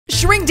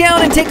Shrink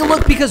down and take a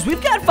look because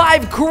we've got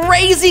 5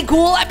 crazy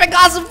cool, epic,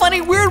 awesome, funny,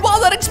 weird,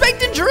 wild,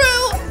 unexpected, true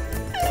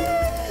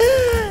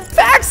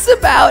facts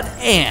about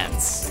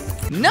ants.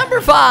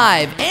 Number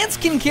 5, ants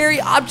can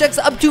carry objects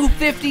up to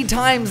 50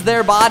 times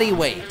their body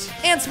weight.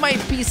 Ants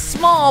might be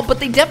small, but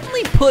they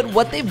definitely put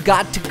what they've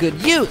got to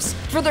good use.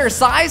 For their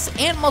size,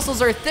 ant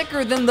muscles are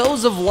thicker than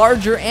those of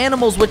larger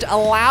animals, which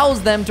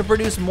allows them to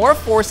produce more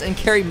force and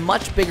carry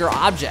much bigger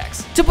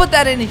objects. To put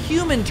that in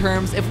human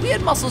terms, if we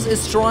had muscles as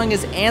strong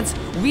as ants,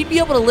 we'd be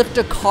able to lift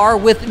a car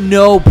with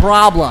no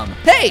problem.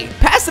 Hey,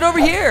 pass it over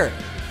here.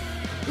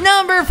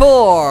 Number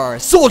 4,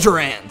 soldier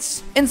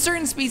ants. In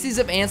certain species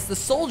of ants, the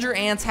soldier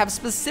ants have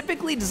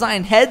specifically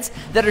designed heads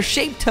that are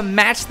shaped to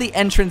match the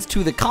entrance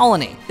to the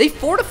colony. They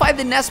fortify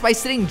the nest by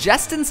sitting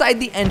just inside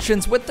the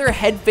entrance with their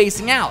head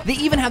facing out. They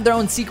even have their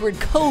own secret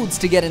codes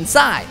to get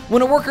inside.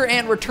 When a worker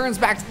ant returns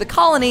back to the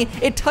colony,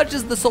 it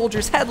touches the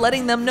soldier's head,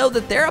 letting them know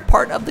that they're a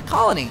part of the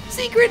colony.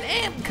 Secret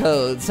ant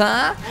codes,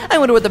 huh? I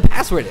wonder what the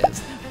password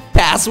is.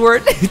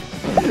 Password?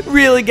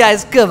 Really,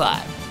 guys, come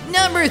on.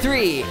 Number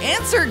 3,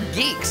 ants are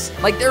geeks,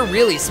 like they're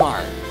really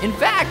smart. In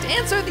fact,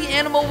 ants are the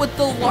animal with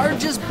the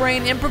largest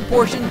brain in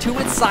proportion to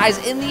its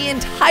size in the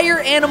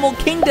entire animal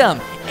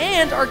kingdom,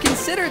 and are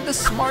considered the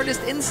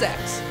smartest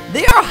insects.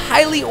 They are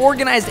highly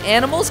organized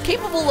animals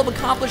capable of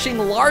accomplishing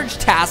large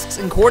tasks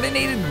in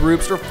coordinated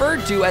groups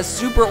referred to as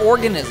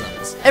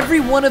superorganisms. Every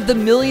one of the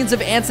millions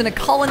of ants in a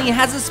colony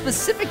has a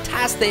specific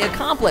task they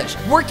accomplish,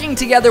 working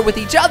together with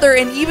each other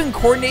and even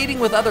coordinating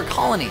with other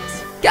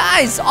colonies.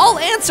 Guys, all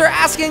ants are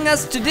asking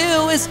us to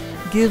do is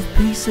give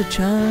peace a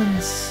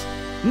chance.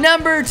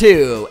 Number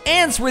 2,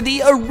 ants were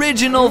the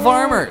original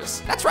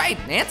farmers. That's right,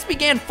 ants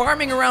began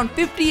farming around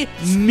 50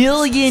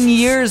 million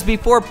years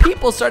before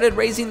people started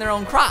raising their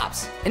own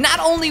crops. And not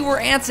only were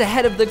ants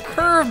ahead of the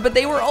curve, but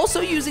they were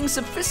also using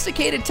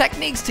sophisticated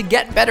techniques to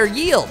get better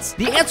yields.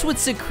 The ants would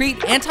secrete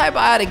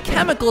antibiotic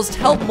chemicals to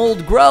help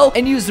mold grow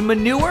and use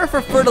manure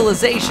for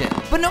fertilization.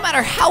 But no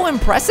matter how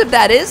impressive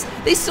that is,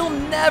 they still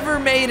never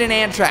made an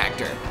ant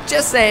tractor.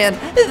 Just saying,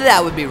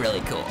 that would be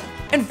really cool.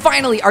 And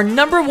finally, our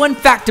number 1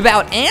 fact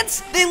about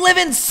ants, they live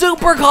in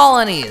super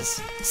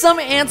colonies. Some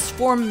ants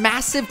form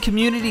massive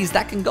communities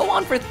that can go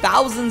on for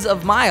thousands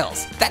of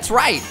miles. That's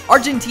right,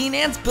 Argentine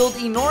ants build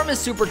enormous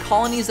super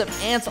colonies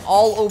of ants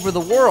all over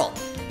the world.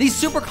 These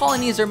super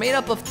colonies are made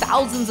up of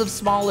thousands of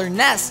smaller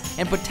nests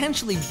and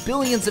potentially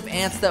billions of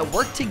ants that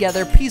work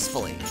together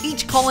peacefully.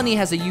 Each colony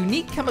has a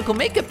unique chemical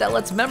makeup that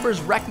lets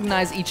members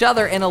recognize each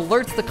other and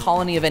alerts the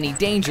colony of any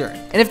danger.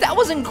 And if that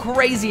wasn't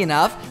crazy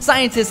enough,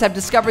 scientists have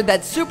discovered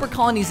that super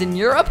colonies in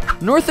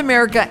Europe, North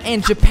America,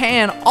 and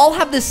Japan all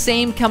have the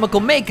same chemical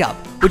makeup,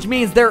 which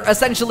means they're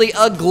essentially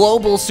a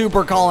global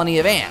super colony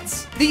of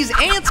ants. These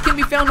ants can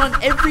be found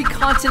on every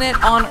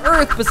continent on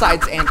Earth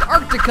besides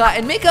Antarctica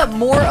and make up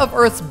more of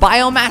Earth's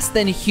biomass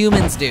than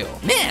humans do.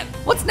 Man,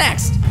 what's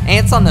next?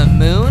 Ants on the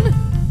moon?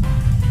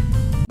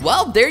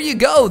 Well, there you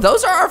go.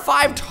 Those are our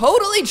 5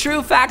 totally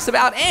true facts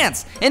about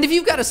ants. And if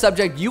you've got a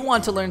subject you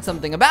want to learn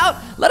something about,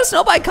 let us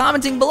know by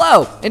commenting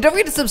below. And don't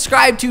forget to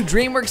subscribe to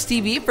DreamWorks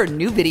TV for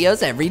new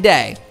videos every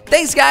day.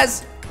 Thanks,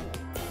 guys.